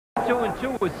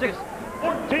2-2 with 6.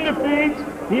 14 defeats.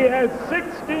 He has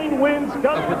 16 wins.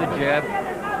 Up with the jab.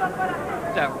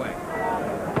 That way.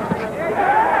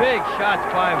 Big shots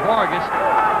by Vargas.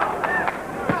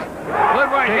 Good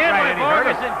right hand by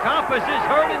Vargas, and Campas is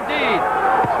hurt indeed.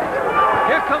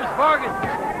 Here comes Vargas.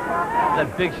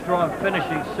 That big, strong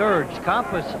finishing surge.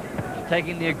 Campas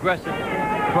taking the aggressive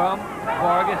from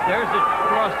Vargas. There's a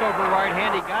crossover right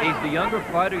hand. He's the younger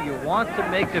fighter. You want to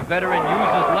make the veteran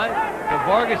use his leg. So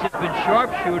Vargas has been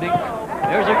sharpshooting.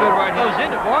 There's a good right hand. Goes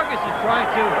in. Vargas is trying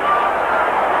to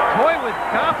toy with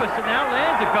Campas and now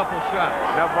lands a couple shots.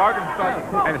 Now Vargas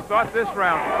starts this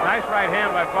round. Nice right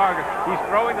hand by Vargas. He's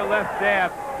throwing the left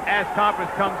jab as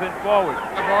Campas comes in forward.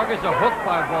 Vargas, a hook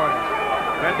by Vargas.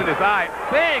 Into his eye.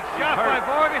 Big shot by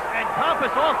Vargas, and Campas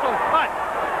also cut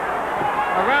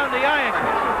around the eye.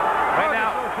 Right now,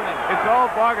 it's all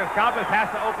Vargas. Campas has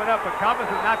to open up, but Campas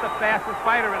is not the fastest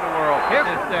fighter in the world. Here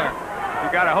it's there. You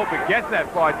got to hope it gets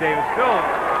that far, David. Still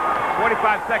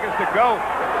 45 seconds to go.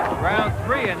 Round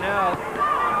 3, and now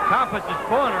Campas'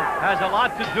 corner has a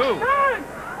lot to do.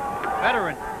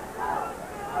 Veteran.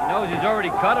 He knows he's already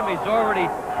cut him. He's already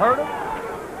hurt him.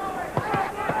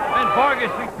 And Vargas.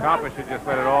 Campas should just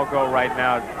let it all go right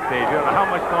now, Dave. You don't know how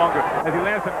much longer as he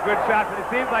lands some good shots, and it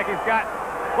seems like he's got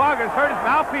Vargas hurt. His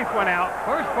mouthpiece went out.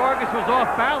 First, Vargas was off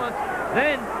balance.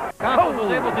 Then Campas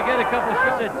was able to get a couple of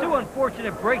shots. Had 2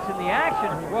 unfortunate breaks in the action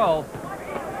as well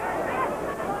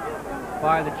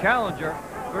by the challenger,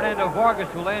 Fernando Vargas,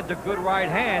 who lands a good right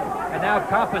hand, and now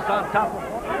Campas on top of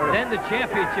him. Then the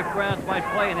championship rounds might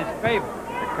play in his favor.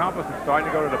 Campas is starting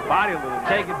to go to the body a little bit.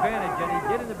 Take advantage, and he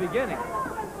did in the beginning.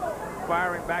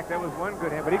 Firing back, that was one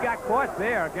good hand, but he got caught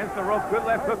there against the rope. Good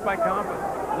left hook by Campas.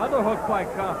 Another hook by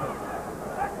Campas.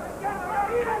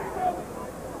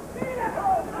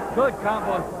 Good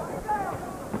combo.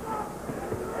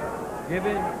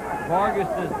 Given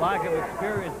Vargas' lack of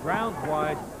experience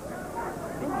rounds-wise,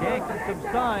 he can't get some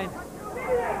signs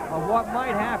of what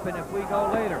might happen if we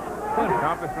go later.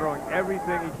 Campas throwing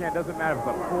everything he can. Doesn't matter if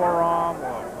it's a forearm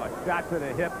or a shot to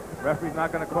the hip. Referee's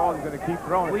not going to call. He's going to keep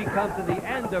throwing. We come to the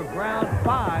end of round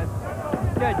 5,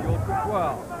 scheduled for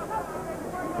 12.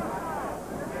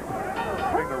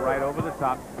 Bring the right over the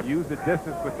top. Use the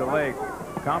distance with the legs.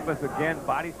 Campas again,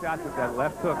 body shots with that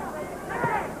left hook.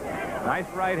 Nice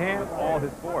right hand, all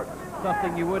his force.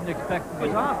 Something you wouldn't expect from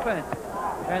his offense.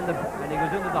 And he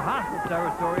goes into the hostile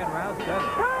territory in round 7.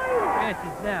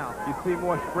 Chances now. You see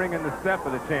more spring in the step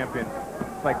of the champion.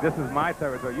 It's like, this is my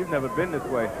territory. You've never been this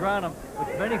way. Drown him,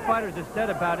 which many fighters have said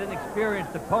about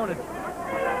inexperienced opponents.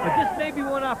 But this may be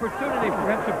one opportunity for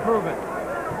him to prove it.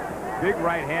 Big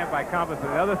right hand by Campas.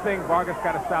 Another thing Vargas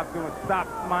got to stop doing, stop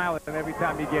smiling every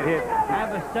time you get hit.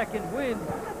 Have a second win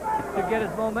to get his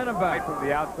momentum back. Right from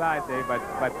the outside, Dave,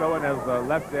 by throwing his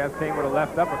left jab, came with a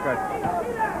left uppercut.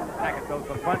 I can throw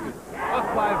some punches. Hook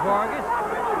by Vargas.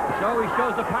 So he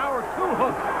shows the power. 2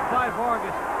 hooks by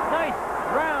Vargas. Nice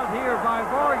round here by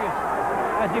Vargas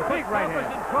as he puts Campas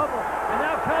in trouble. And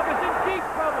now Campas in deep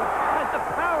trouble as the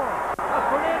power of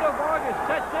Fernando Vargas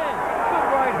sets in. Good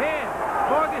right hand.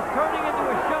 Vargas turning into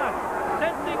a shot,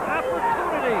 sensing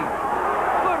opportunity.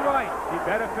 Good right. He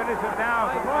better finish it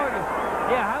now. By Vargas.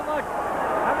 Yeah, how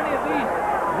many of these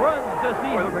runs does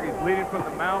he? Boy, it looks like he's bleeding from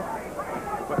the mouth.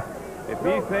 But if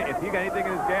he got anything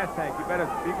in his gas tank, you better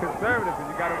be conservative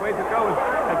because you got a ways to go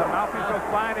as the mouthpiece goes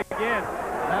flying again.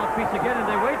 Mouthpiece again,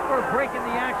 and they wait for a break in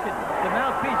the action. The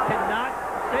mouthpiece cannot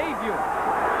save you.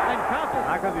 And Campas.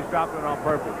 Not because he's dropping it on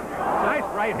purpose. Nice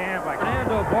right hand by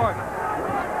Fernando Vargas.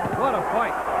 What a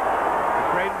fight.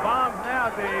 Trading bombs now,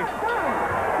 Dave.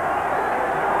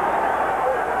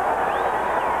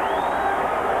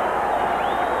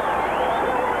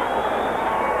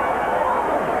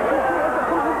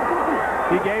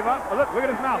 He gave up. Oh, look at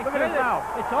his mouth. Look at his mouth.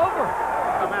 It's over.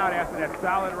 Come out after that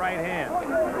solid right hand.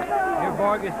 Here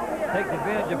Vargas takes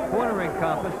advantage of cornering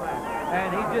Campas,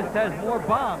 and he just has more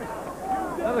bombs.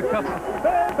 Another couple.